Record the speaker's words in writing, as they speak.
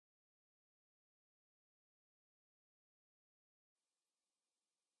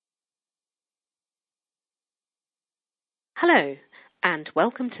Hello, and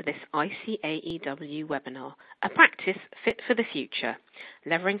welcome to this ICAEW webinar, A Practice Fit for the Future,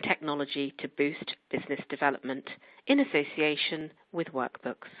 Leveraging Technology to Boost Business Development in association with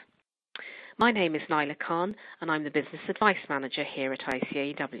Workbooks. My name is Naila Khan, and I'm the Business Advice Manager here at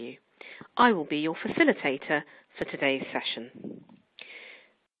ICAEW. I will be your facilitator for today's session.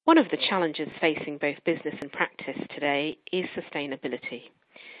 One of the challenges facing both business and practice today is sustainability.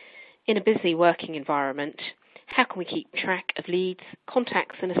 In a busy working environment, how can we keep track of leads,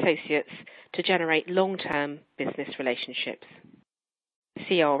 contacts and associates to generate long-term business relationships?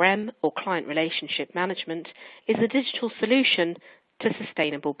 CRM, or Client Relationship Management, is a digital solution to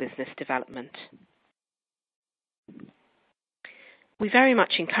sustainable business development. We very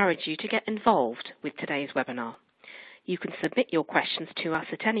much encourage you to get involved with today's webinar. You can submit your questions to us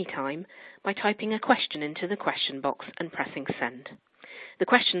at any time by typing a question into the question box and pressing send. The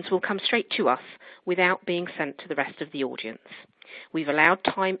questions will come straight to us without being sent to the rest of the audience. We've allowed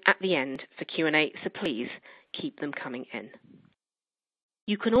time at the end for Q&A, so please keep them coming in.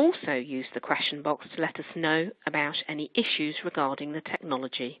 You can also use the question box to let us know about any issues regarding the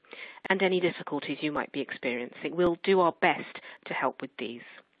technology and any difficulties you might be experiencing. We'll do our best to help with these.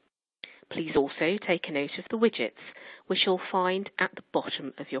 Please also take a note of the widgets, which you'll find at the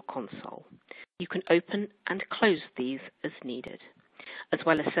bottom of your console. You can open and close these as needed. As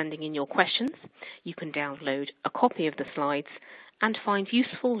well as sending in your questions, you can download a copy of the slides and find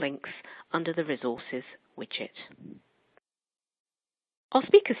useful links under the Resources widget. Our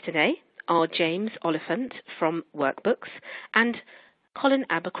speakers today are James Oliphant from Workbooks and Colin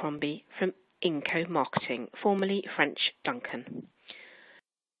Abercrombie from Inco Marketing, formerly French Duncan.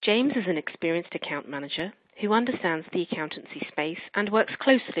 James is an experienced account manager who understands the accountancy space and works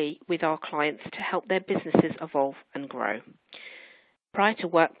closely with our clients to help their businesses evolve and grow. Prior to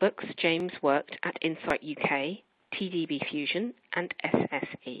Workbooks, James worked at Insight UK, TDB Fusion and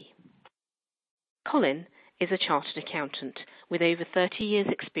SSE. Colin is a chartered accountant with over 30 years'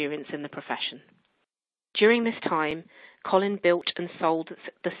 experience in the profession. During this time, Colin built and sold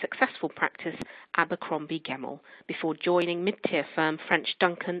the successful practice Abercrombie Gemmell before joining mid-tier firm French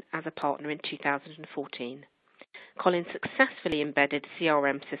Duncan as a partner in 2014. Colin successfully embedded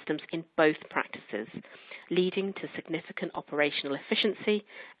CRM systems in both practices, leading to significant operational efficiency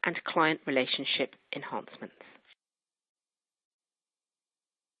and client relationship enhancements.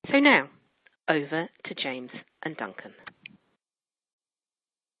 So now, over to James and Duncan.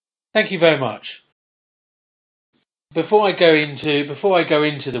 Thank you very much. Before I go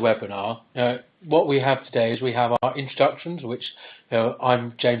into the webinar, what we have today is we have our introductions, which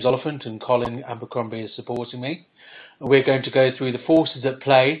I'm James Oliphant and Colin Abercrombie is supporting me. We're going to go through the forces at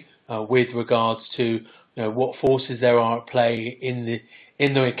play with regards to what forces there are at play in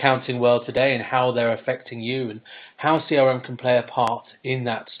the accounting world today and how they're affecting you and how CRM can play a part in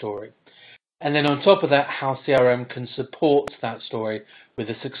that story. And then on top of that, how CRM can support that story with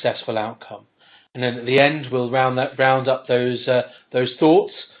a successful outcome. And then at the end, we'll round up those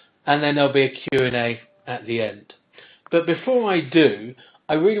thoughts, and then there'll be a Q&A at the end. But before I do,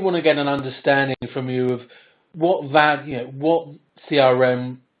 I really want to get an understanding from you of what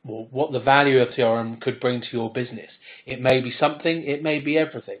CRM, or what the value of CRM could bring to your business. It may be something, it may be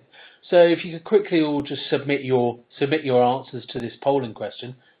everything. So if you could quickly all just submit your answers to this polling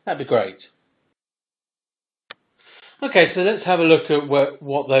question, that'd be great. Okay, so let's have a look at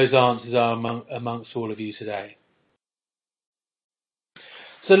what those answers are amongst all of you today.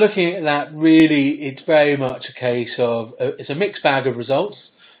 So looking at that, really, it's very much a case of, it's a mixed bag of results.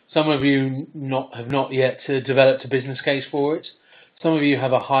 Some of you have not yet developed a business case for it. Some of you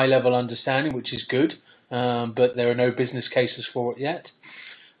have a high level understanding, which is good, but there are no business cases for it yet.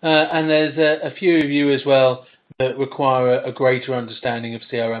 And there's a few of you as well that require a greater understanding of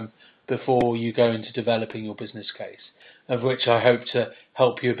CRM before you go into developing your business case, of which I hope to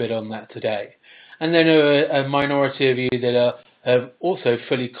help you a bit on that today. And then a minority of you that have also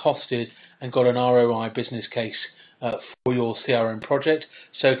fully costed and got an ROI business case for your CRM project.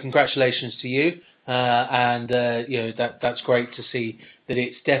 So congratulations to you, that's great to see that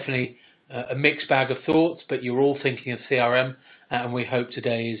it's definitely a mixed bag of thoughts, but you're all thinking of CRM, and we hope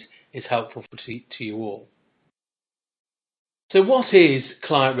today is helpful to you all. So what is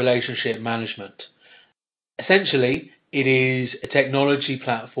client relationship management? Essentially, it is a technology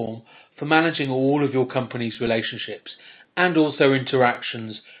platform for managing all of your company's relationships and also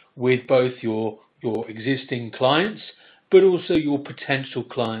interactions with both your existing clients, but also your potential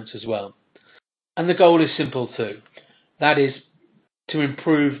clients as well. And the goal is simple too. That is to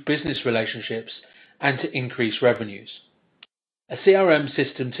improve business relationships and to increase revenues. A CRM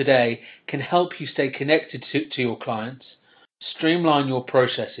system today can help you stay connected to your clients streamline your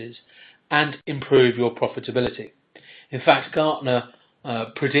processes, and improve your profitability. In fact, Gartner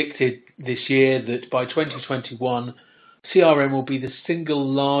predicted this year that by 2021, CRM will be the single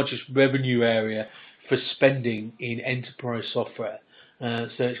largest revenue area for spending in enterprise software. So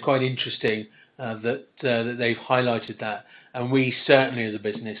it's quite interesting that they've highlighted that, and we certainly as a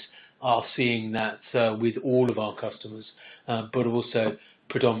business are seeing that with all of our customers, but also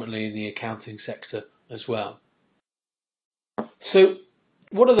predominantly in the accounting sector as well. So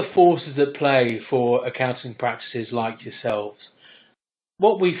what are the forces at play for accounting practices like yourselves?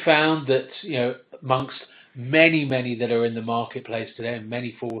 What we found that, amongst many that are in the marketplace today and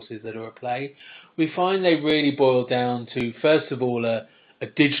many forces that are at play, we find they really boil down to, first of all, a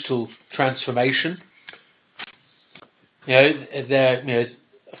digital transformation.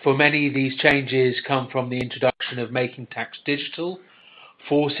 For many, these changes come from the introduction of making tax digital,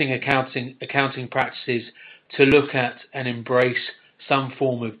 forcing accounting practices to look at and embrace some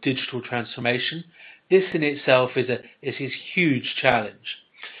form of digital transformation. This in itself is a huge challenge.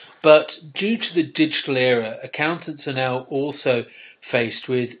 But due to the digital era, accountants are now also faced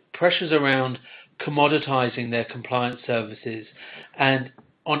with pressures around commoditizing their compliance services and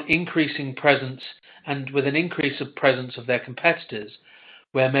on increasing presence, and with an increase of presence of their competitors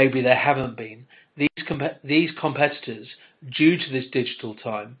where maybe there haven't been. These competitors, due to this digital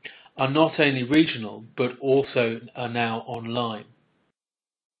time, are not only regional but also are now online.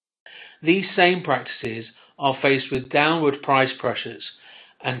 These same practices are faced with downward price pressures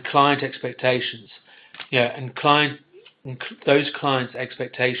and client expectations, those clients'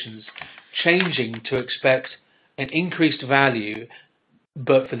 expectations changing to expect an increased value,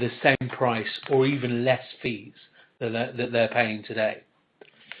 but for the same price or even less fees that they're paying today.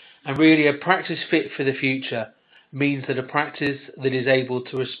 And really, a practice fit for the future means that a practice that is able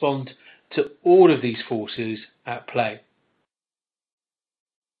to respond to all of these forces at play.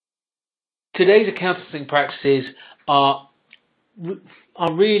 Today's accounting practices are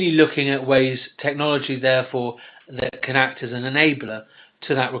really looking at ways, technology therefore, that can act as an enabler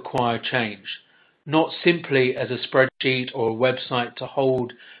to that required change, not simply as a spreadsheet or a website to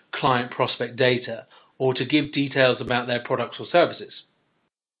hold client prospect data or to give details about their products or services.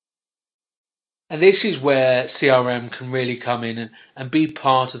 And this is where CRM can really come in and be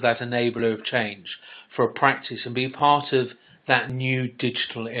part of that enabler of change for a practice and be part of that new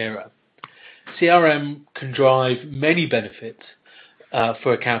digital era. CRM can drive many benefits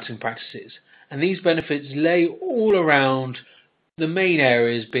for accounting practices, and these benefits lay all around the main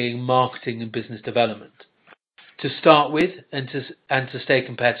areas being marketing and business development. To start with, and to stay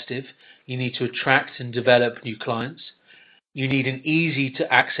competitive, you need to attract and develop new clients. You need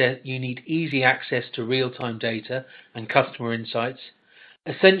easy access to real-time data and customer insights.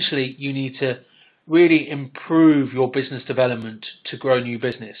 Essentially, you need to really improve your business development to grow new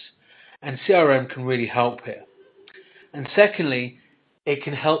business, and CRM can really help here. And secondly, it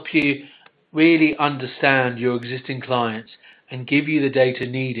can help you really understand your existing clients and give you the data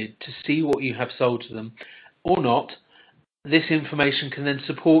needed to see what you have sold to them or not. This information can then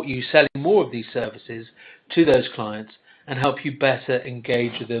support you selling more of these services to those clients and help you better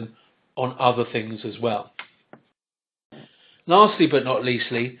engage with them on other things as well. Lastly but not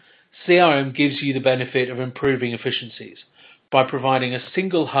leastly, CRM gives you the benefit of improving efficiencies by providing a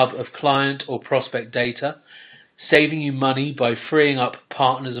single hub of client or prospect data, saving you money by freeing up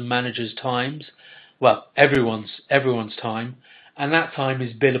partners and managers' times, everyone's time, and that time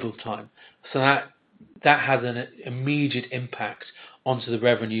is billable time. So that has an immediate impact onto the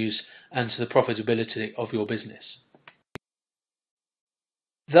revenues and to the profitability of your business.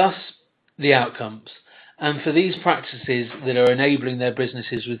 Thus, the outcomes. And for these practices that are enabling their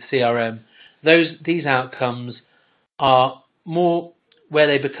businesses with CRM, these outcomes are more where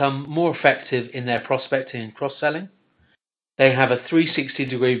they become more effective in their prospecting and cross-selling. They have a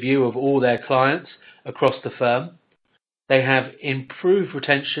 360-degree view of all their clients across the firm. They have improved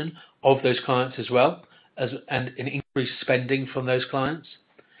retention of those clients as well, and an increased spending from those clients.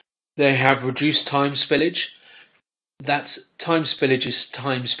 They have reduced time spillage. That time spillage is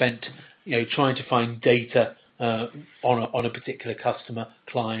time spent, trying to find data on a particular customer,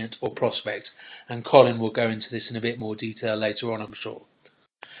 client, or prospect. And Colin will go into this in a bit more detail later on, I'm sure.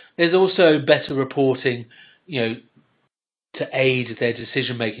 There's also better reporting, to aid their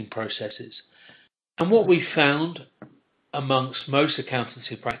decision-making processes. And what we found amongst most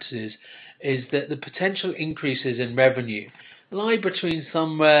accountancy practices is that the potential increases in revenue lie between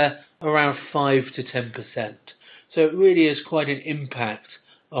somewhere around 5 to 10%. So it really is quite an impact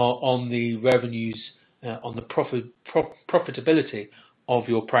on the revenues, on the profitability of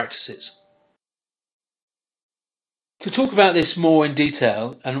your practices. To talk about this more in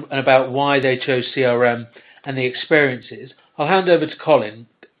detail and about why they chose CRM and the experiences, I'll hand over to Colin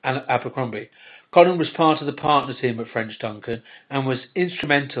Abercrombie. Colin was part of the partner team at French Duncan and was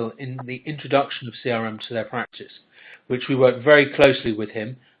instrumental in the introduction of CRM to their practice, which we worked very closely with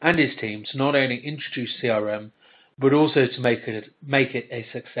him and his team to not only introduce CRM, but also to make it a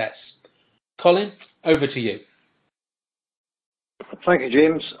success. Colin, over to you. Thank you,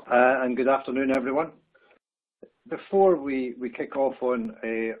 James, and good afternoon, everyone. Before we kick off on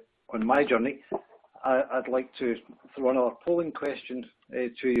my journey, I'd like to throw another polling question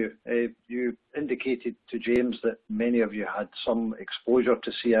to you. You indicated to James that many of you had some exposure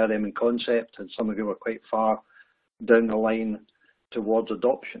to CRM in concept, and some of you were quite far down the line towards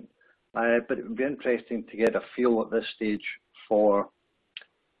adoption. But it would be interesting to get a feel at this stage for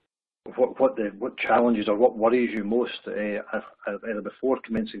what challenges or what worries you most either before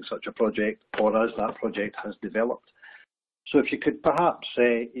commencing such a project or as that project has developed. So if you could perhaps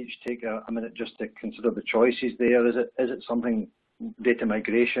each take a minute just to consider the choices there. Is it something, data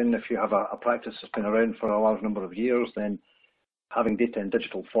migration? If you have a practice that's been around for a large number of years, then having data in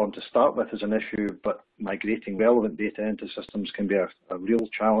digital form to start with is an issue, but migrating relevant data into systems can be a real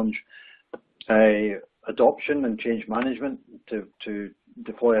challenge. Adoption and change management to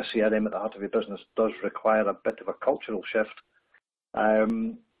deploy a CRM at the heart of your business does require a bit of a cultural shift.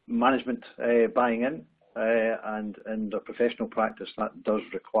 Management buying in and in the professional practice, that does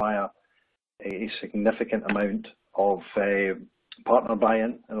require a significant amount of partner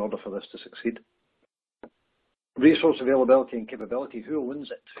buy-in in order for this to succeed. Resource availability and capability, who owns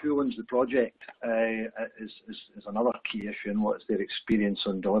it? Who owns the project is another key issue, and what is their experience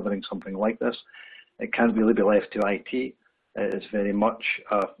on delivering something like this. It can't really be left to IT. It's very much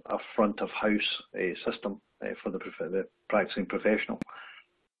a front of house system for the practicing professional.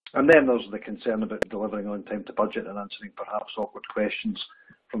 And then there's the concern about delivering on time to budget and answering perhaps awkward questions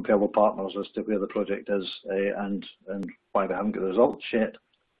from fellow partners as to where the project is and why they haven't got the results yet.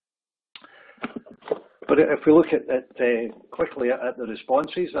 But if we look at quickly at the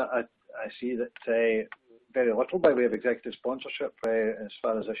responses, I see that very little by way of executive sponsorship as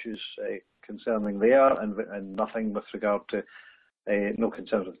far as issues concerning there, and nothing with regard to no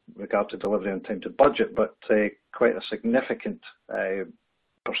concerns with regard to delivery on time to budget, but quite a significant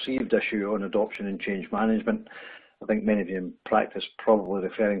perceived issue on adoption and change management. I think many of you in practice probably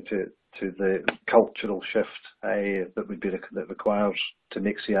referring to the cultural shift that requires to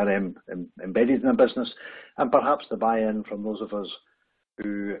make CRM embedded in a business, and perhaps the buy-in from those of us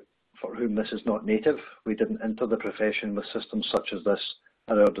for whom this is not native. We didn't enter the profession with systems such as this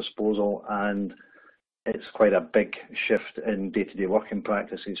at our disposal, and it's quite a big shift in day-to-day working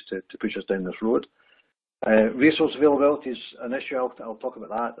practices to push us down this road. Resource availability is an issue. I'll talk about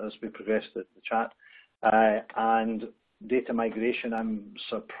that as we progress the chat. And data migration, I'm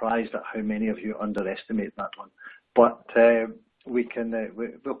surprised at how many of you underestimate that one. But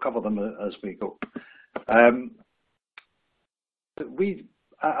we'll cover them as we go.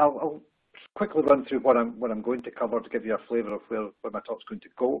 I'll quickly run through what I'm going to cover to give you a flavour of where my talk's going to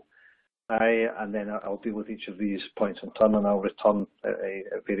go. And then I'll deal with each of these points in turn, and I'll return at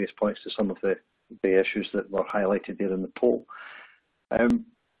various points to some of the issues that were highlighted there in the poll.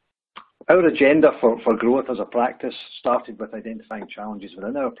 Our agenda for growth as a practice started with identifying challenges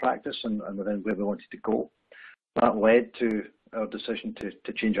within our practice and within where we wanted to go. That led to our decision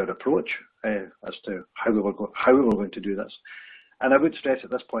to change our approach as to how we were going to do this. And I would stress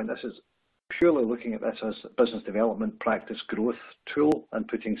at this point, this is purely looking at this as a business development practice growth tool and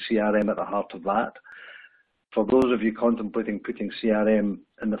putting CRM at the heart of that. For those of you contemplating putting CRM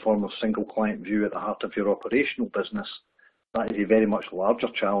in the form of single client view at the heart of your operational business, that is a very much larger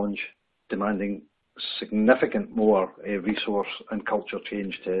challenge, demanding significant more resource and culture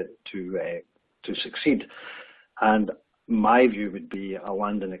change to succeed. And my view would be a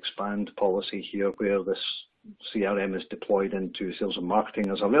land and expand policy here, where this CRM is deployed into sales and marketing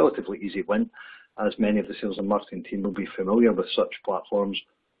as a relatively easy win, as many of the sales and marketing team will be familiar with such platforms,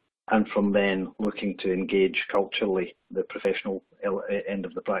 and from then looking to engage culturally the professional end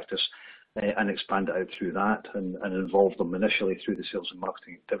of the practice and expand it out through that and involve them initially through the sales and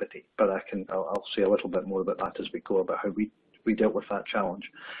marketing activity. But I'll say a little bit more about that as we go, about how we dealt with that challenge.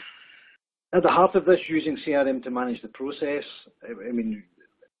 At the heart of this, using CRM to manage the process, I mean,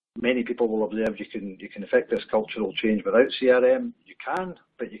 many people will observe you can affect this cultural change without CRM. You can,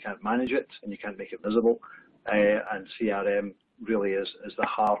 but you can't manage it and you can't make it visible. And CRM really is the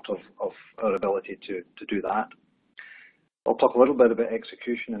heart of our ability to do that. I'll talk a little bit about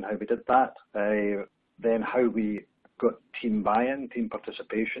execution and how we did that, then how we got team buy-in, team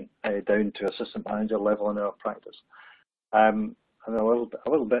participation down to assistant manager level in our practice, And a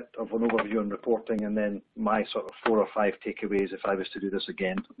little bit of an overview on reporting, and then my sort of 4 or 5 takeaways if I was to do this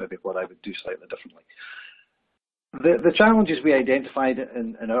again, maybe what I would do slightly differently. The challenges we identified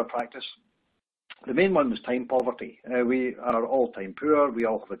in our practice, the main one was time poverty. We are all time poor, we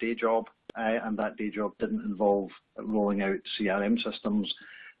all have a day job, and that day job didn't involve rolling out CRM systems,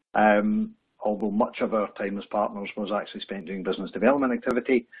 although much of our time as partners was actually spent doing business development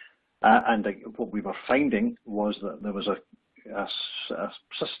activity. And what we were finding was that there was a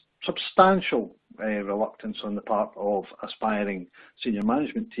substantial reluctance on the part of aspiring senior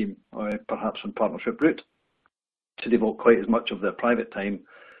management team, perhaps on partnership route, to devote quite as much of their private time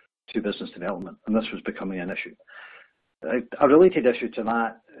to business development, and this was becoming an issue. A related issue to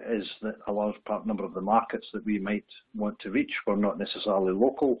that is that a large number of the markets that we might want to reach were not necessarily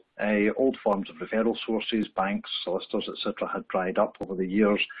local. Old forms of referral sources, banks, solicitors, etc., had dried up over the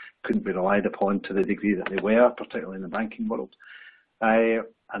years, couldn't be relied upon to the degree that they were, particularly in the banking world.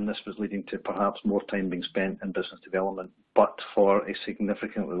 And this was leading to perhaps more time being spent in business development, but for a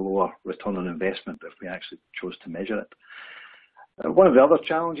significantly lower return on investment if we actually chose to measure it. One of the other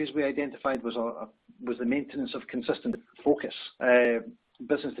challenges we identified was the maintenance of consistent focus.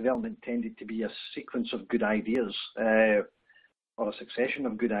 Business development tended to be a sequence of good ideas, or a succession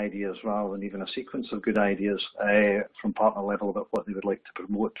of good ideas rather than even a sequence of good ideas from partner level about what they would like to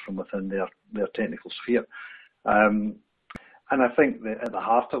promote from within their technical sphere. And I think that at the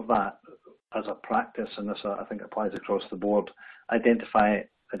heart of that, as a practice, and this I think applies across the board, identifying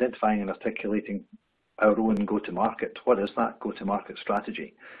and articulating our own go-to-market. What is that go-to-market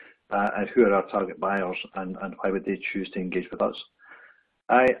strategy? And who are our target buyers, and why would they choose to engage with us?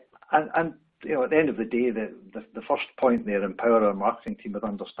 And you know, at the end of the day, the first point there, empower our marketing team with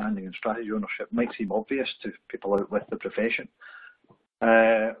understanding and strategy ownership, might seem obvious to people out with the profession.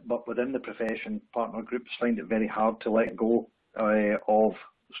 But within the profession, partner groups find it very hard to let go of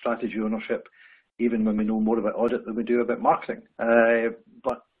strategy ownership, even when we know more about audit than we do about marketing.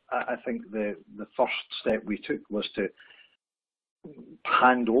 But I think the first step we took was to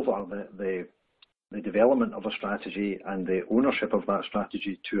hand over the development of a strategy and the ownership of that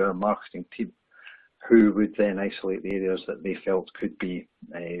strategy to our marketing team, who would then isolate the areas that they felt could be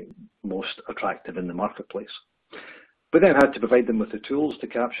most attractive in the marketplace. We then had to provide them with the tools to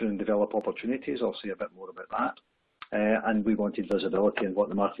capture and develop opportunities. I'll say a bit more about that. And we wanted visibility in what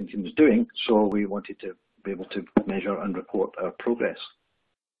the marketing team was doing, so we wanted to be able to measure and report our progress.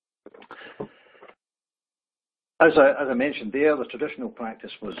 As I mentioned there, the traditional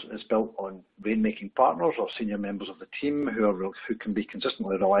practice is built on rainmaking partners or senior members of the team who can be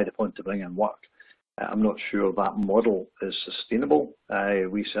consistently relied upon to bring in work. I'm not sure that model is sustainable.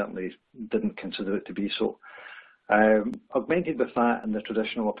 We certainly didn't consider it to be so. Augmented with that and the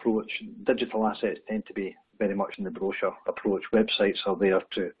traditional approach, digital assets tend to be very much in the brochure approach. Websites are there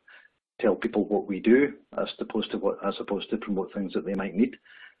to tell people what we do, as opposed to promote things that they might need.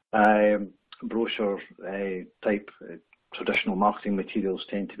 Brochure type traditional marketing materials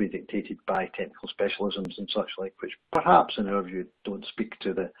tend to be dictated by technical specialisms and such like, which perhaps, in our view, don't speak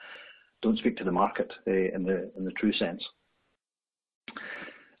to the market in the true sense.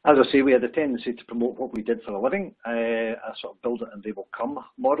 As I say, we had a tendency to promote what we did for a living, a sort of build it and they will come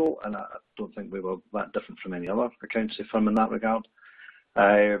model, and I don't think we were that different from any other accountancy firm in that regard.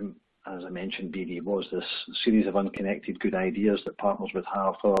 As I mentioned, BD was this series of unconnected good ideas that partners would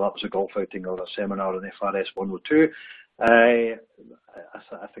have, whether that was a golf outing or a seminar on FRS 102. I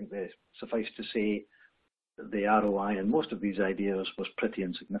think suffice to say, the ROI in most of these ideas was pretty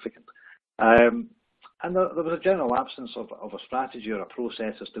insignificant. And there was a general absence of a strategy or a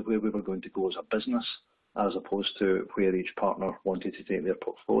process as to where we were going to go as a business, as opposed to where each partner wanted to take their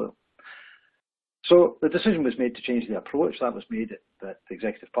portfolio. So the decision was made to change the approach. That was made at the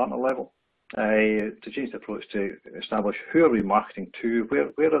executive partner level, to change the approach to establish who are we marketing to,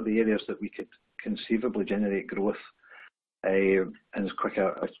 where are the areas that we could conceivably generate growth in as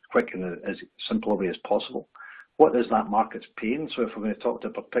quick and as simple a way as possible. What is that market's pain? So if we're going to talk to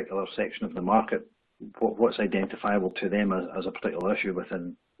a particular section of the market, what's identifiable to them as a particular issue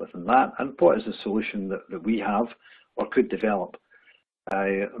within that, and what is the solution that we have or could develop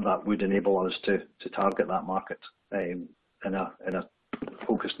that would enable us to target that market in a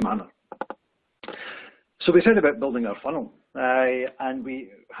focused manner. So we said about building our funnel, and we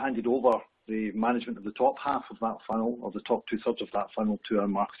handed over the management of the top half of that funnel, or the top 2/3 of that funnel, to our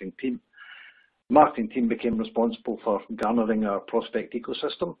marketing team. The marketing team became responsible for garnering our prospect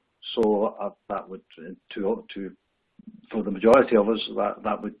ecosystem. So that would, for the majority of us,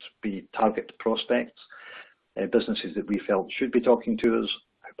 that would be target prospects, businesses that we felt should be talking to us,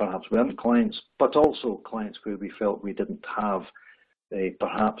 who perhaps weren't clients, but also clients where we felt we didn't have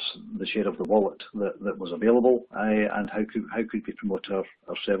perhaps the share of the wallet that was available, and how could we promote our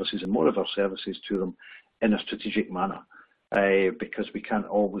services and more of our services to them in a strategic manner, because we can't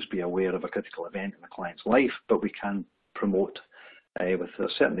always be aware of a critical event in a client's life, but we can promote with a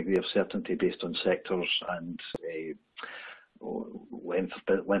certain degree of certainty based on sectors and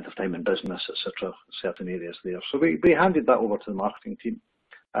length of time in business, etc., certain areas there. So we handed that over to the marketing team,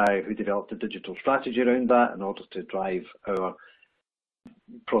 who developed a digital strategy around that in order to drive our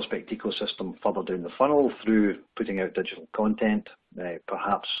prospect ecosystem further down the funnel through putting out digital content,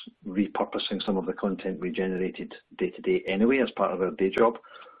 perhaps repurposing some of the content we generated day to day anyway as part of our day job.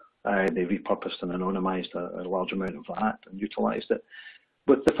 They repurposed and anonymised a large amount of that and utilised it,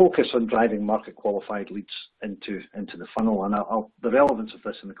 with the focus on driving market qualified leads into the funnel. And the relevance of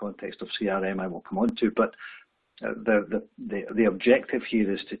this in the context of CRM I will come on to, but the objective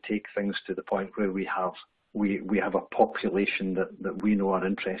here is to take things to the point where we have a population that we know are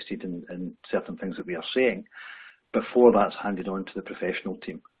interested in certain things that we are saying before that's handed on to the professional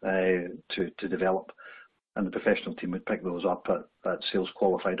team to develop. And the professional team would pick those up at sales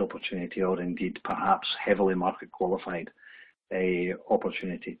qualified opportunity, or indeed perhaps heavily market qualified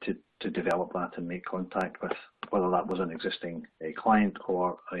opportunity to develop that and make contact with, whether that was an existing client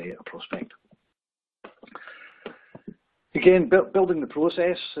or a prospect. Again, building the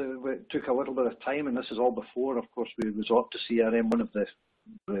process took a little bit of time, and this is all before, of course, we resort to CRM. One of the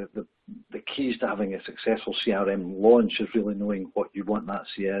keys to having a successful CRM launch is really knowing what you want that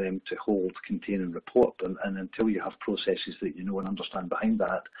CRM to hold, contain, and report. And until you have processes that you know and understand behind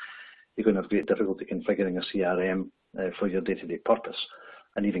that, you're going to have great difficulty configuring a CRM for your day-to-day purpose,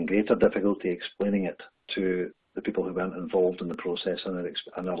 and even greater difficulty explaining it to the people who weren't involved in the process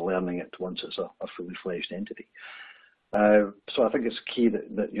and are learning it once it's a fully fledged entity. So I think it's key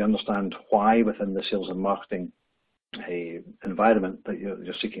that you understand why within the sales and marketing environment that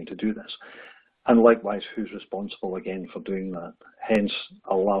you're seeking to do this, and likewise who's responsible again for doing that. Hence,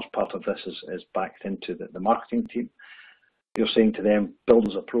 a large part of this is backed into the marketing team. You're saying to them, build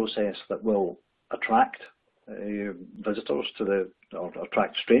us a process that will attract visitors or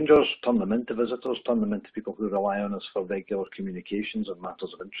attract strangers, turn them into visitors, turn them into people who rely on us for regular communications on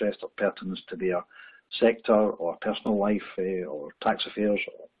matters of interest or pertinence to their sector or personal life or tax affairs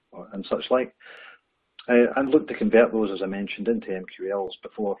and such like, and look to convert those, as I mentioned, into MQLs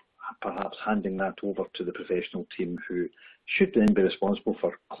before perhaps handing that over to the professional team, who should then be responsible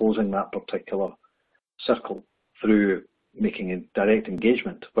for closing that particular circle through making a direct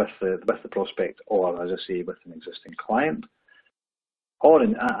engagement with the prospect, or, as I say, with an existing client.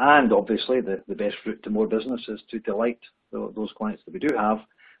 And obviously the best route to more business is to delight those clients that we do have,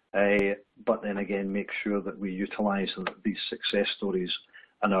 but then again make sure that we utilise these success stories,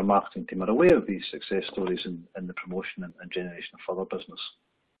 and our marketing team are aware of these success stories in the promotion and generation of further business.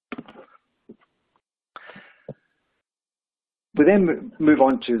 We then move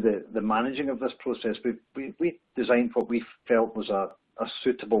on to the managing of this process. We designed what we felt was a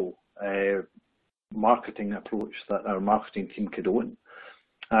suitable marketing approach that our marketing team could own.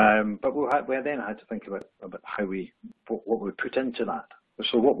 But we then had to think about how what we put into that.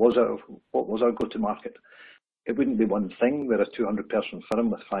 So what was our go-to-market? It wouldn't be one thing. We're a 200-person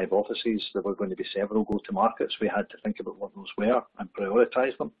firm with 5 offices. There were going to be several go-to-markets. We had to think about what those were and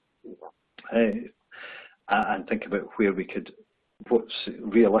prioritise them, and think about where we could,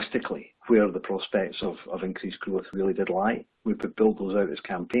 realistically, where the prospects of increased growth really did lie. We could build those out as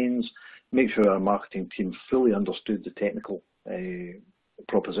campaigns, make sure our marketing team fully understood the technical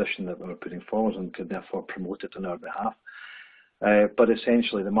proposition that we were putting forward and could therefore promote it on our behalf. But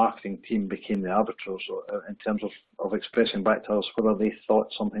essentially, the marketing team became the arbiters in terms of expressing back to us whether they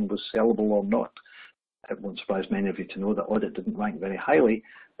thought something was sellable or not. It won't surprise many of you to know that audit didn't rank very highly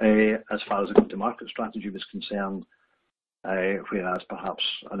as far as the go-to-market strategy was concerned, whereas perhaps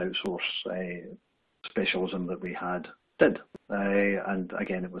an outsource specialism that we had did. And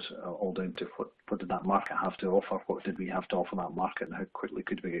again, it was all down to what did that market have to offer, what did we have to offer that market, and how quickly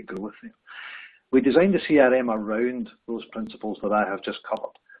could we get growth there. We designed the CRM around those principles that I have just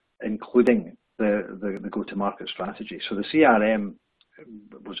covered, including the go-to-market strategy. So the CRM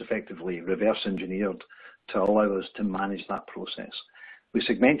was effectively reverse engineered to allow us to manage that process. We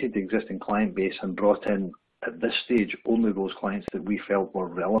segmented the existing client base and brought in, at this stage, only those clients that we felt were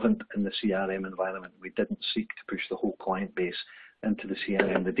relevant in the CRM environment. We didn't seek to push the whole client base into the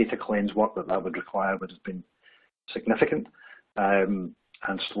CRM. The data cleanse work that would require would have been significant,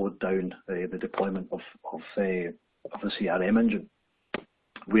 and slowed down the deployment of the CRM engine.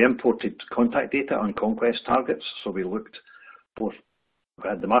 We imported contact data on conquest targets, so we looked both We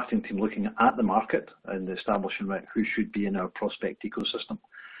had the marketing team looking at the market and establishing who should be in our prospect ecosystem.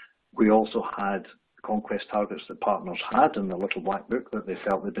 We also had conquest targets that partners had in the little black book that they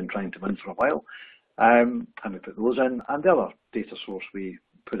felt they'd been trying to win for a while. And we put those in. And the other data source we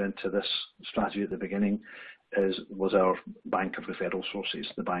put into this strategy at the beginning was our bank of referral sources,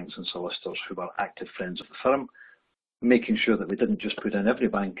 the banks and solicitors who were active friends of the firm, making sure that we didn't just put in every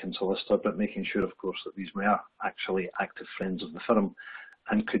bank and solicitor, but making sure, of course, that these were actually active friends of the firm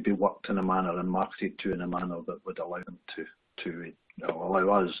and could be worked in a manner and marketed to in a manner that would allow them to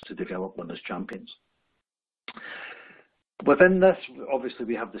allow us to develop them as champions. Within this, obviously,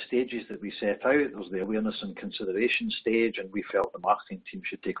 we have the stages that we set out. There's the awareness and consideration stage, and we felt the marketing team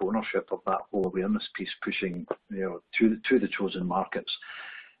should take ownership of that whole awareness piece, pushing to the chosen markets.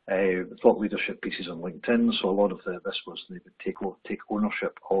 Thought leadership pieces on LinkedIn, so a lot of this was they would take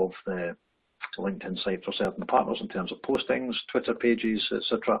ownership of the LinkedIn site for certain partners in terms of postings, Twitter pages,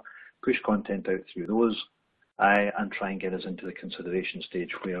 etc. Push content out through those. And try and get us into the consideration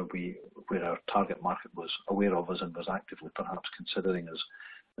stage where our target market was aware of us and was actively perhaps considering us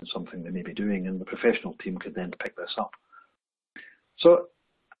and something they may be doing, and the professional team could then pick this up. So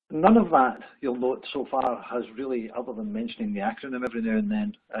none of that, you'll note so far, has really, other than mentioning the acronym every now and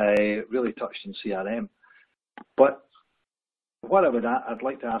then, really touched on CRM. But what I'd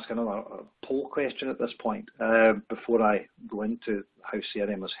like to ask another poll question at this point before I go into how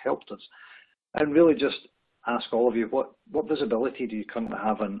CRM has helped us, and really just ask all of you, what visibility do you currently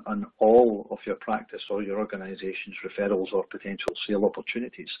have on all of your practice or your organisation's referrals or potential sale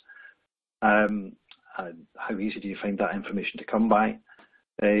opportunities? How easy do you find that information to come by?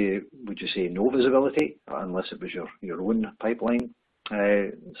 Would you say no visibility, unless it was your own pipeline?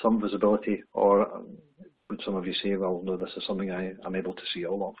 Some visibility, or would some of you say, well, no, this is something I'm able to see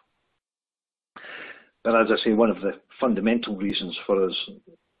all of? But as I say, one of the fundamental reasons for us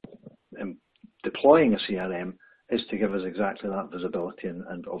deploying a CRM is to give us exactly that visibility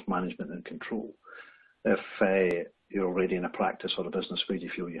and of management and control. If you're already in a practice or a business where you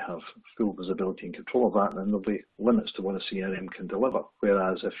feel you have full visibility and control of that, then there'll be limits to what a CRM can deliver.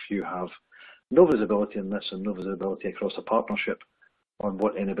 Whereas if you have no visibility in this and no visibility across a partnership on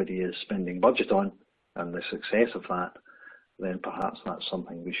what anybody is spending budget on and the success of that, then perhaps that's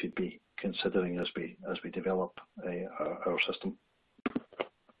something we should be considering as we develop our system.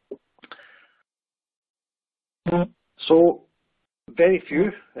 So very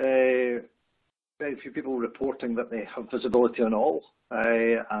few people reporting that they have visibility on all,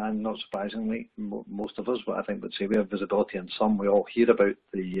 and not surprisingly, most of us, but I think would say we have visibility on some. We all hear about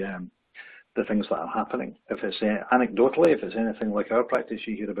the things that are happening. If it's anecdotally, if it's anything like our practice,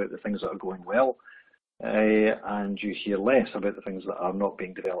 you hear about the things that are going well, and you hear less about the things that are not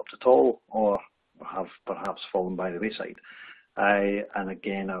being developed at all or have perhaps fallen by the wayside. And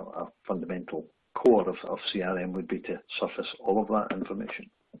again, a fundamental core of CRM would be to surface all of that information.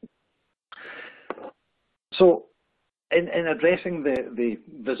 So in addressing the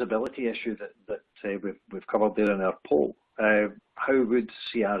visibility issue that we've covered there in our poll, how would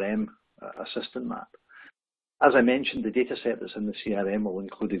CRM assist in that? As I mentioned, the data set that's in the CRM will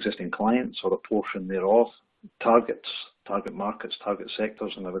include existing clients or a portion thereof, targets, target markets, target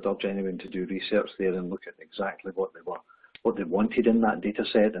sectors, and I would urge anyone to do research there and look at exactly what they wanted in that data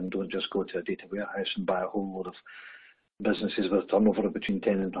set, and don't just go to a data warehouse and buy a whole load of businesses with a turnover of between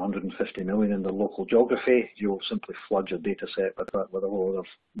 10 and 150 million in the local geography. You'll simply flood your data set with a whole lot of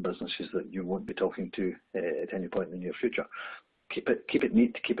businesses that you won't be talking to at any point in the near future. Keep it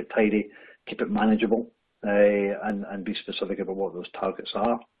neat, keep it tidy, keep it manageable, and be specific about what those targets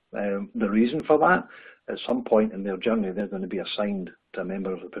are. The reason for that, at some point in their journey, they're going to be assigned to a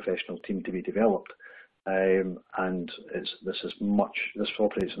member of the professional team to be developed. And this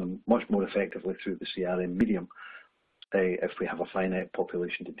operates much more effectively through the CRM medium if we have a finite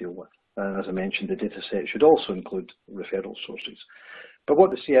population to deal with. And as I mentioned, the data set should also include referral sources. But what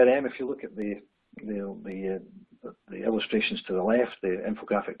the CRM, if you look at the illustrations to the left, the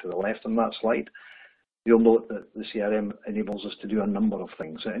infographic to the left on that slide, you'll note that the CRM enables us to do a number of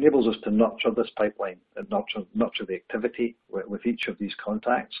things. It enables us to nurture this pipeline and nurture the activity with each of these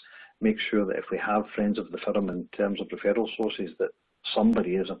contacts. Make sure that if we have friends of the firm in terms of referral sources, that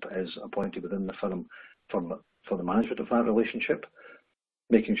somebody is appointed within the firm for the management of that relationship.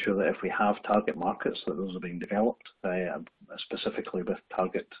 Making sure that if we have target markets, that those are being developed, specifically with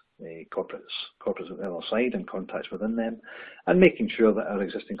target corporates at the other side and contacts within them, and making sure that our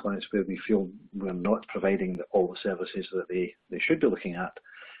existing clients, where we feel we're not providing all the services that they should be looking at,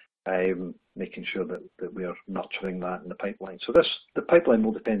 making sure that we are nurturing that in the pipeline. So the pipeline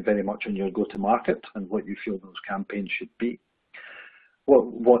will depend very much on your go-to-market and what you feel those campaigns should be.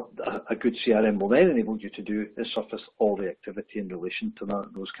 what a good CRM will then enable you to do is surface all the activity in relation to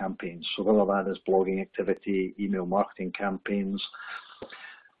those campaigns. So whether that is blogging activity, email marketing campaigns,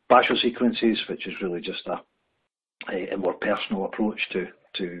 batch sequences, which is really just a more personal approach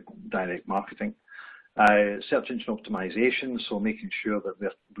to direct marketing. Search engine optimization, so making sure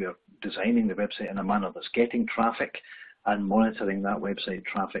that we're designing the website in a manner that's getting traffic and monitoring that website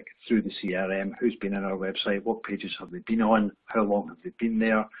traffic through the CRM, who's been in our website, what pages have they been on, how long have they been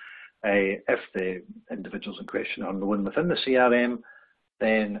there. If the individuals in question are known within the CRM,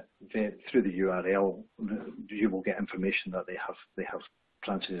 then through the URL, you will get information that they have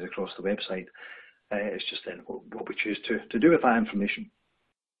translated across the website. It's just then what we choose to do with that information.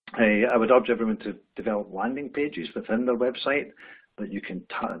 I would urge everyone to develop landing pages within their website that you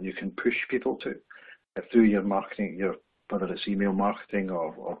can push people to through your marketing, whether it's email marketing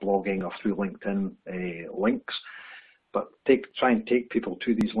or blogging or through LinkedIn links. But try and take people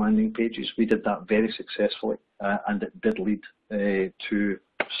to these landing pages. We did that very successfully, and it did lead to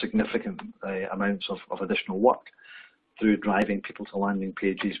significant amounts of additional work. Through driving people to landing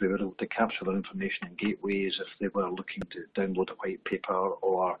pages, we were able to capture their information in gateways. If they were looking to download a white paper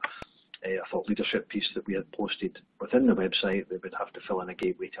or a thought leadership piece that we had posted within the website, they would have to fill in a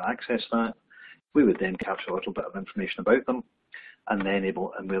gateway to access that. We would then capture a little bit of information about them, and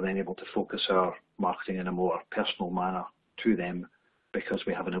we're then able to focus our marketing in a more personal manner to them, because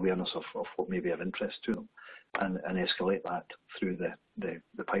we have an awareness of what may be of interest to them, and escalate that through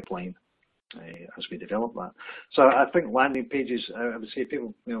the pipeline as we develop that. So I think landing pages, I would say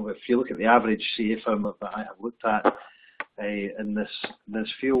people, if you look at the average CA firm that I have looked at in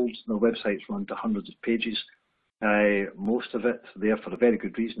this field, the websites run to hundreds of pages. Most of it there for a very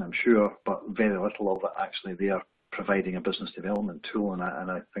good reason, I'm sure, but very little of it actually they are providing a business development tool, and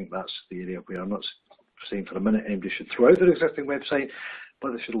I think that's the area where I'm not saying for a minute anybody should throw out their existing website,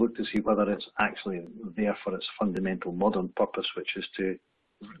 but they should look to see whether it's actually there for its fundamental modern purpose, which is to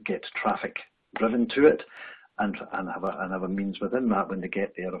get traffic driven to it and have a means within that when they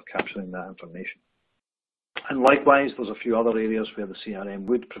get there of capturing that information. And likewise, there's a few other areas where the CRM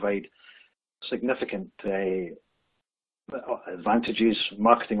would provide significant advantages,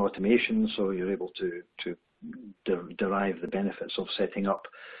 marketing automation, so you're able to derive the benefits of setting up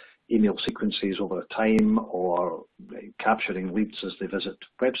email sequences over time, or capturing leads as they visit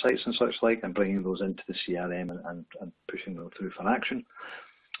websites and such like, and bringing those into the CRM and pushing them through for action.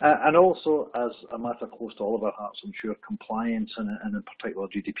 And also, as a matter close to all of our hearts, I'm sure, compliance and in particular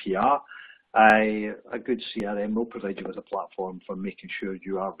GDPR. A good CRM will provide you with a platform for making sure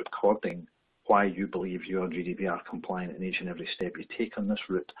you are recording why you believe you are GDPR compliant in each and every step you take on this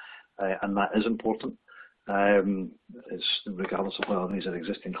route, and that is important. It's regardless of whether these are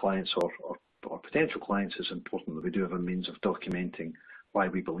existing clients or potential clients, it's important that we do have a means of documenting why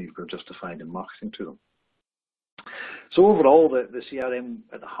we believe we're justified in marketing to them. So overall, the CRM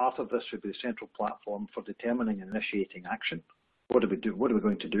at the heart of this would be the central platform for determining and initiating action. What do we do? What are we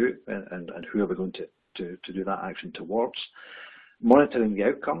going to do, and who are we going to do that action towards? Monitoring the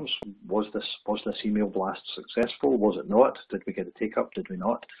outcomes. Was this email blast successful? Was it not? Did we get a take up? Did we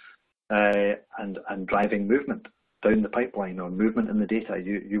not? And driving movement down the pipeline, or movement in the data.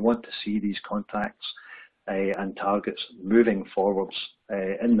 You want to see these contacts and targets moving forwards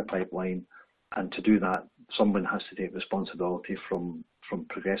in the pipeline, and to do that, someone has to take responsibility from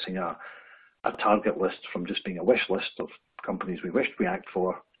progressing a target list from just being a wish list of companies we wish to act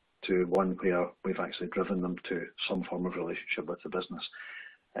for, to one where we've actually driven them to some form of relationship with the business.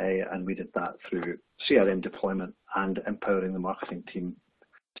 And we did that through CRM deployment and empowering the marketing team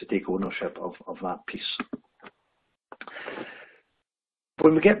to take ownership of that piece.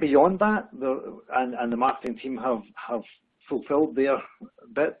 When we get beyond that, and the marketing team have fulfilled their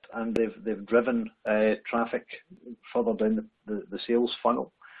bit, and they've driven traffic further down the sales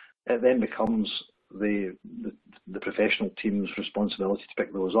funnel, it then becomes the professional team's responsibility to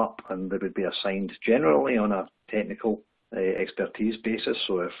pick those up, and they would be assigned generally on a technical expertise basis.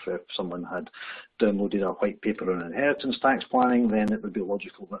 So if someone had downloaded a white paper on inheritance tax planning, then it would be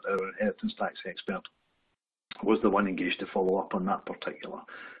logical that our inheritance tax expert was the one engaged to follow up on that particular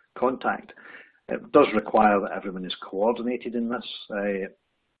contact. It does require that everyone is coordinated in this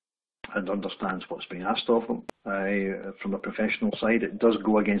and understands what's being asked of them. From a professional side, it does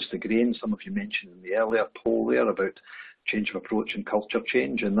go against the grain. Some of you mentioned in the earlier poll there about change of approach and culture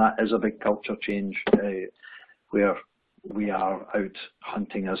change, and that is a big culture change where we are out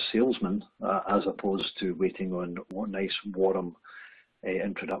hunting as salesmen as opposed to waiting on nice, warm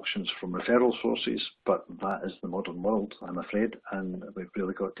introductions from referral sources. But that is the modern world, I'm afraid, and we've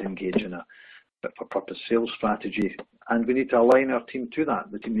really got to engage in a fit for purpose sales strategy, and we need to align our team to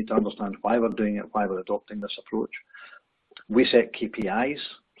that. The team need to understand why we're doing it, why we're adopting this approach. We set KPIs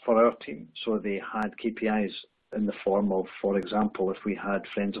for our team, so they had KPIs in the form of, for example, if we had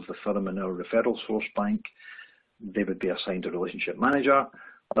friends of the firm in our referral source bank, they would be assigned a relationship manager.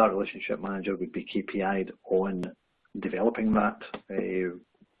 That relationship manager would be KPI'd on developing that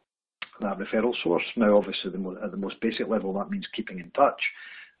referral source. Now, obviously, at the most basic level, that means keeping in touch,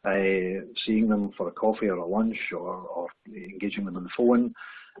 seeing them for a coffee or a lunch, or engaging them on the phone.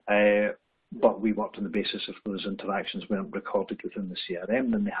 But we worked on the basis if those interactions weren't recorded within the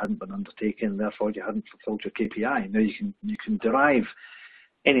CRM, then they hadn't been undertaken, therefore you hadn't fulfilled your KPI. Now you can derive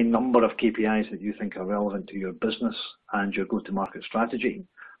any number of KPIs that you think are relevant to your business and your go-to-market strategy,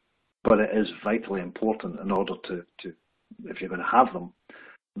 but it is vitally important in order to if you're going to have them,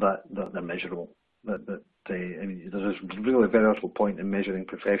 that they're measurable. There's really very little point in measuring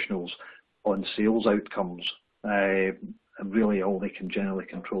professionals on sales outcomes. And really all they can generally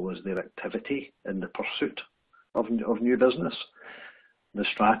control is their activity in the pursuit of new business. The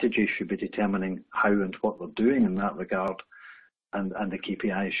strategy should be determining how and what they're doing in that regard, and the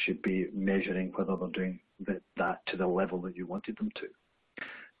KPIs should be measuring whether they're doing that to the level that you wanted them to.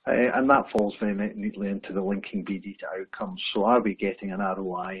 And that falls very neatly into the linking BD to outcomes. So are we getting an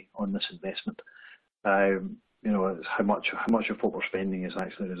ROI on this investment? How much of what we're spending is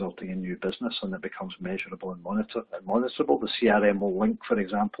actually resulting in new business, and it becomes measurable and monitorable. The CRM will link, for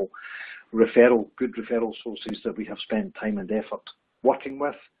example, good referral sources that we have spent time and effort working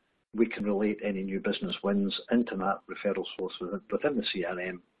with. We can relate any new business wins into that referral source within the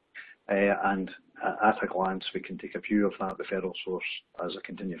CRM, and at a glance we can take a view of that referral source as a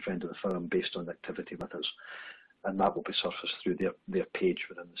continued friend of the firm based on activity with us, and that will be surfaced through their page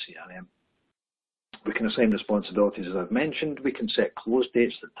within the CRM. We can assign responsibilities, as I've mentioned. We can set close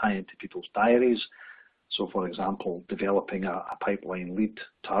dates that tie into people's diaries. So, for example, developing a pipeline lead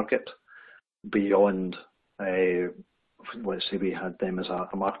target beyond, let's say we had them as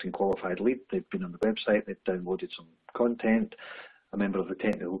a marketing qualified lead. They've been on the website, they've downloaded some content. A member of the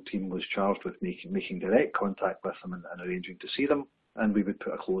technical team was charged with making direct contact with them and arranging to see them. And we would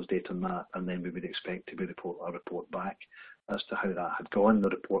put a close date on that, and then we would expect to report back as to how that had gone. The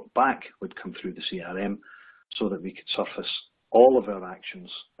report back would come through the CRM so that we could surface all of our actions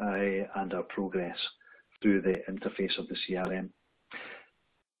and our progress through the interface of the CRM.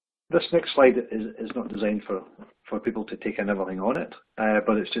 This next slide is not designed for people to take in everything on it,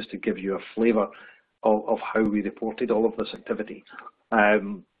 but it's just to give you a flavour of how we reported all of this activity.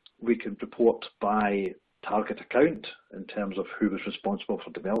 We could report by target account in terms of who was responsible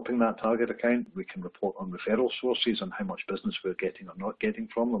for developing that target account. We can report on referral sources and how much business we're getting or not getting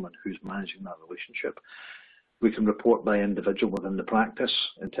from them and who's managing that relationship. We can report by individual within the practice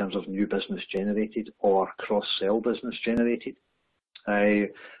in terms of new business generated or cross-sell business generated.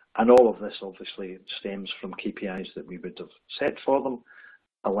 And all of this obviously stems from KPIs that we would have set for them,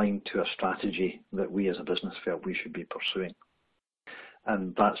 aligned to a strategy that we as a business felt we should be pursuing.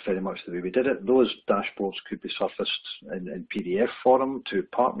 And that's very much the way we did it. Those dashboards could be surfaced in PDF form to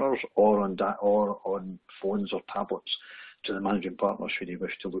partners or on phones or tablets to the managing partner should he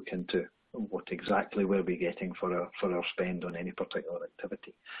wish to look into what exactly were we getting for our spend on any particular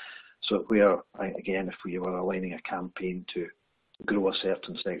activity. So if we were aligning a campaign to grow a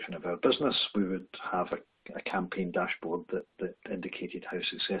certain section of our business, we would have a campaign dashboard that indicated how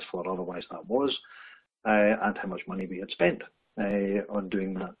successful or otherwise that was and how much money we had spent on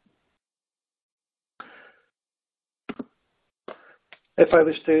doing that. If I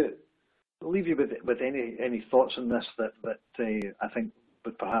was to leave you with any thoughts on this that I think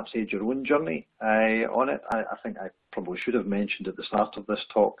would perhaps aid your own journey on it, I think I probably should have mentioned at the start of this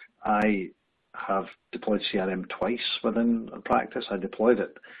talk, I have deployed CRM twice within a practice. I deployed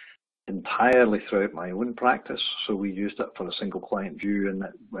it entirely throughout my own practice, so we used it for a single client view, and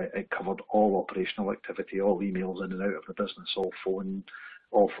it covered all operational activity, all emails in and out of the business, all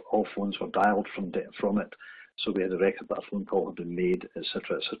phones were dialed from it, so we had a record that a phone call had been made,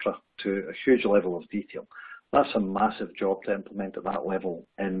 etc., to a huge level of detail. That's a massive job to implement at that level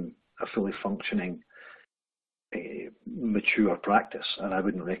in a fully functioning mature practice, and I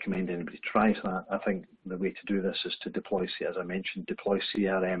wouldn't recommend anybody tries that. I think the way to do this is to deploy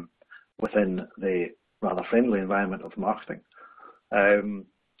CRM within the rather friendly environment of marketing, and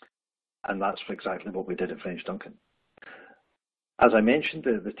that's exactly what we did at French Duncan. As I mentioned,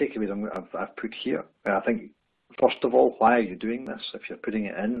 the takeaways I've put here, I think first of all, why are you doing this? If you're putting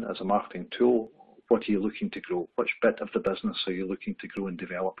it in as a marketing tool, what are you looking to grow? Which bit of the business are you looking to grow and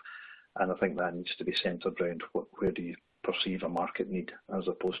develop? And I think that needs to be centred around where do perceive a market need as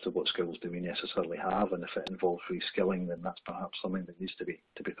opposed to what skills do we necessarily have, and if it involves reskilling, then that's perhaps something that needs to be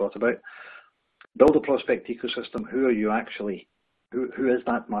thought about. Build a prospect ecosystem. Who are you actually? Who is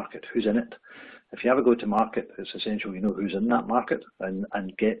that market? Who's in it? If you have a go-to-market, it's essential you know who's in that market and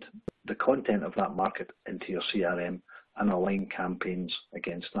get the content of that market into your CRM and align campaigns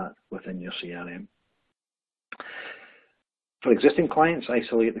against that within your CRM. For existing clients,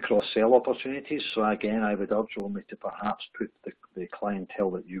 isolate the cross-sell opportunities. So again, I would urge only to perhaps put the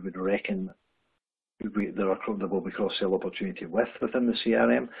clientele that you would reckon there will be cross-sell opportunity within the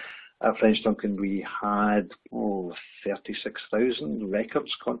CRM. At French Duncan, we had 36,000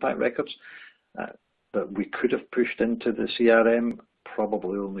 contact records, that we could have pushed into the CRM.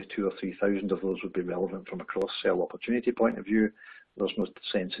 Probably only 2,000 or 3,000 of those would be relevant from a cross-sell opportunity point of view. There's no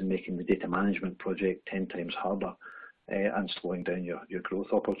sense in making the data management project 10 times harder and slowing down your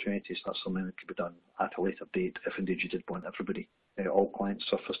growth opportunities. That's something that could be done at a later date if indeed you did want everybody, all clients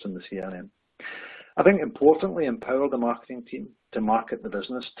surfaced in the CRM. I think importantly, empower the marketing team to market the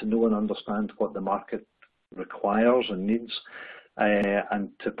business, to know and understand what the market requires and needs,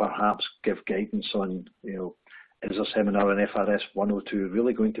 and to perhaps give guidance on, is a seminar on FRS 102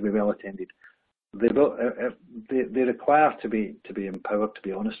 really going to be well attended? They require to be empowered, to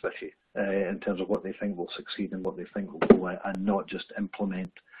be honest with you, in terms of what they think will succeed and what they think will go, and not just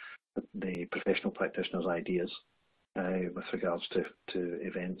implement the professional practitioners' ideas with regards to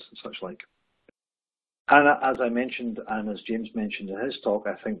events and such like. And as I mentioned, and as James mentioned in his talk,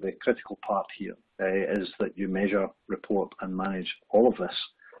 I think the critical part here is that you measure, report, and manage all of this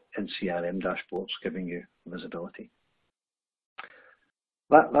in CRM dashboards, giving you visibility.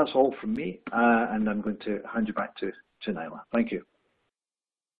 That's all from me, and I'm going to hand you back to Nyla. Thank you.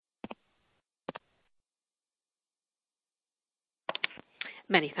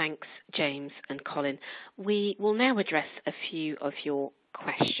 Many thanks, James and Colin. We will now address a few of your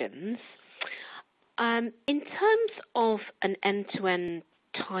questions. In terms of an end-to-end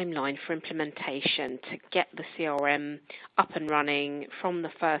timeline for implementation to get the CRM up and running from the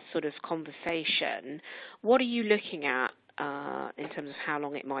first sort of conversation, what are you looking at in terms of how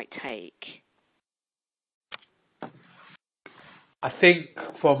long it might take? I think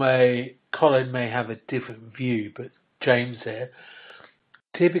Colin may have a different view, but James here,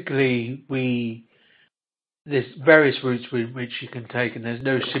 typically there's various routes which you can take, and there's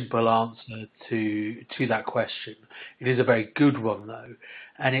no simple answer to that question. It is a very good one though,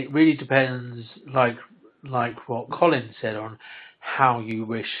 and it really depends, like what Colin said, on how you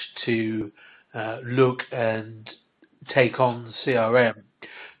wish to look and take on CRM.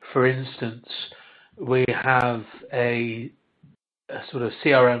 For instance, we have a sort of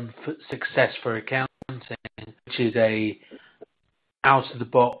CRM success for accounting, which is a out of the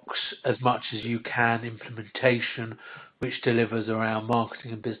box as much as you can implementation, which delivers around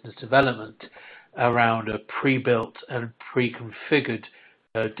marketing and business development around a pre-built and pre-configured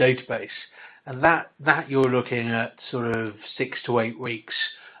database, and that you're looking at sort of 6 to 8 weeks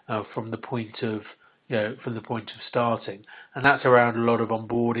from the point of starting, and that's around a lot of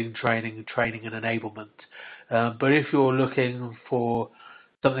onboarding, training and enablement. But if you're looking for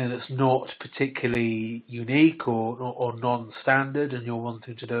something that's not particularly unique or non-standard, and you're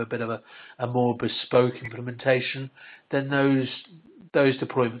wanting to do a bit of a more bespoke implementation, then those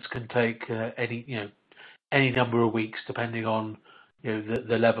deployments can take any number of weeks, depending on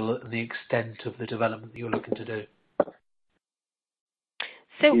the level and the extent of the development that you're looking to do.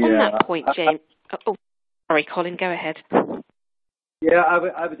 So on that point, James. Sorry, Colin, go ahead. Yeah,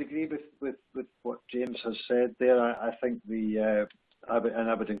 I would agree with what James has said there. I think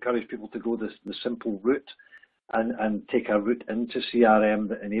I would encourage people to go the simple route and take a route into CRM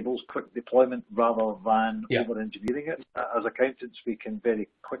that enables quick deployment rather than over-engineering it. As accountants, we can very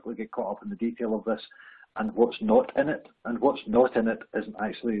quickly get caught up in the detail of this and what's not in it. And what's not in it isn't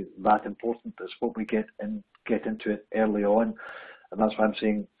actually that important. It's what we get into it early on. And that's why I'm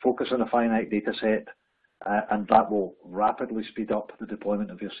saying focus on a finite data set, and that will rapidly speed up the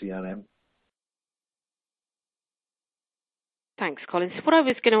deployment of your CRM. Thanks, Colin. So what I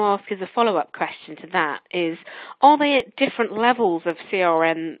was going to ask as a follow-up question to that is, are they at different levels of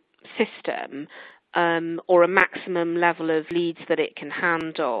CRM system or a maximum level of leads that it can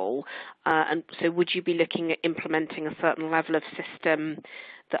handle? And so would you be looking at implementing a certain level of system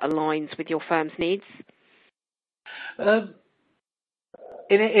that aligns with your firm's needs?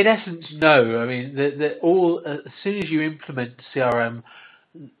 In essence, no. I mean, as soon as you implement CRM,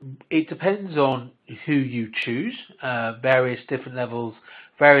 it depends on who you choose. Various different levels,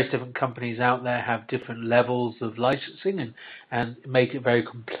 various different companies out there have different levels of licensing and make it very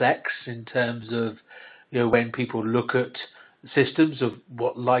complex in terms of when people look at systems of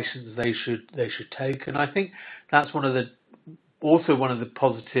what license they should take. And I think that's also one of the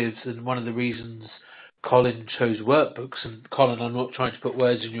positives and one of the reasons Colin chose Workbooks. And Colin, I'm not trying to put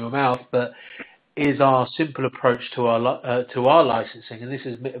words in your mouth, but is our simple approach to our licensing, and this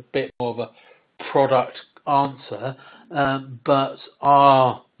is a bit more of a product answer, but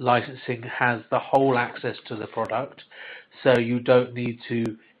our licensing has the whole access to the product, so you don't need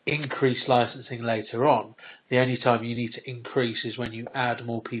to increase licensing later on. The only time you need to increase is when you add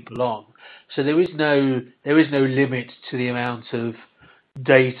more people on. So there is no limit to the amount of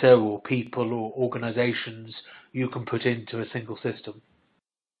data or people or organizations you can put into a single system.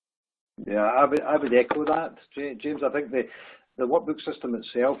 Yeah, I would echo that, James. I think the Workbook system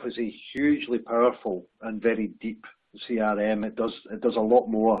itself is a hugely powerful and very deep CRM. It does a lot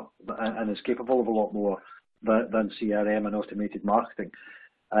more and is capable of a lot more than CRM and automated marketing.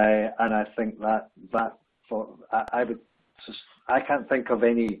 And I think I can't think of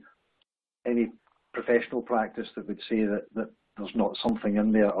any professional practice that would say that there's not something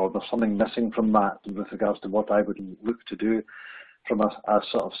in there or there's something missing from that with regards to what I would look to do. From a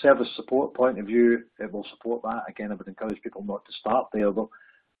sort of service support point of view, it will support that. Again, I would encourage people not to start there, though.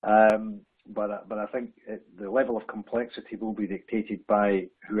 But I think the level of complexity will be dictated by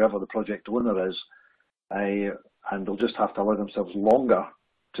whoever the project owner is, and they'll just have to allow themselves longer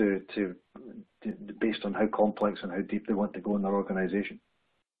to based on how complex and how deep they want to go in their organisation.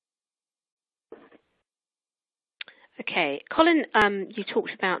 Okay, Colin, you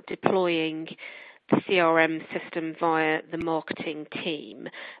talked about deploying the CRM system via the marketing team,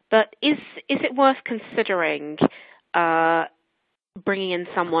 but is it worth considering bringing in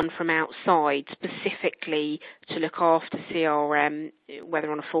someone from outside specifically to look after CRM,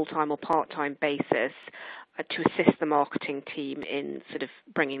 whether on a full-time or part-time basis, to assist the marketing team in sort of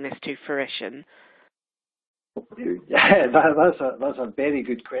bringing this to fruition? Yeah, that's a very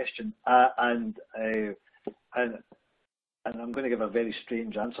good question, and I'm going to give a very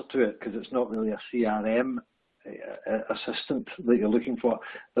strange answer to it because it's not really a CRM assistant that you're looking for.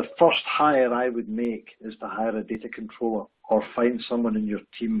 The first hire I would make is to hire a data controller or find someone in your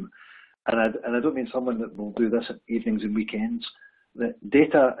team, and I don't mean someone that will do this at evenings and weekends. The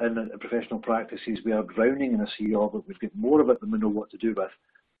data in professional practices, we are drowning in a sea of it. We've got more of it than we know what to do with,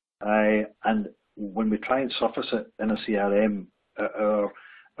 and when we try and surface it in a CRM,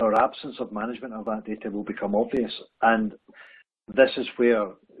 our absence of management of that data will become obvious, and this is where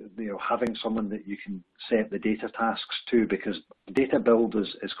having someone that you can set the data tasks to, because data build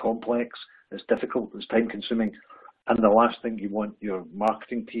is complex, it's difficult, it's time consuming, and the last thing you want your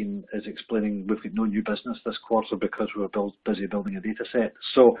marketing team is explaining we've got no new business this quarter because we're busy building a data set.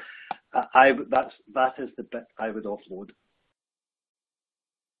 So that is the bit I would offload.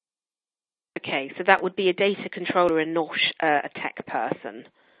 Okay, so that would be a data controller and not a tech person.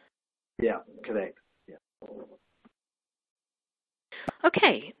 Yeah, correct. Yeah.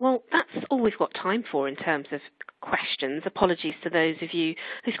 Okay, well, that's all we've got time for in terms of questions. Apologies to those of you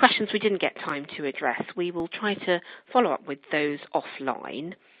whose questions we didn't get time to address. We will try to follow up with those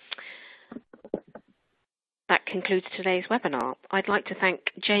offline. That concludes today's webinar. I'd like to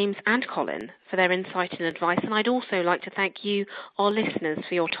thank James and Colin for their insight and advice, and I'd also like to thank you, our listeners,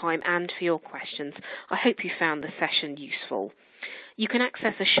 for your time and for your questions. I hope you found the session useful. You can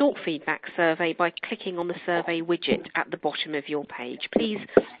access a short feedback survey by clicking on the survey widget at the bottom of your page. Please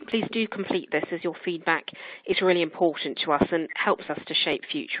do complete this, as your feedback is really important to us and helps us to shape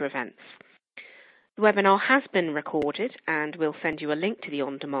future events. The webinar has been recorded, and we'll send you a link to the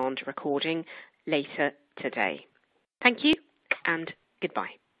on-demand recording later today. Thank you and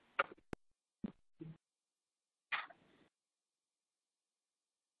goodbye.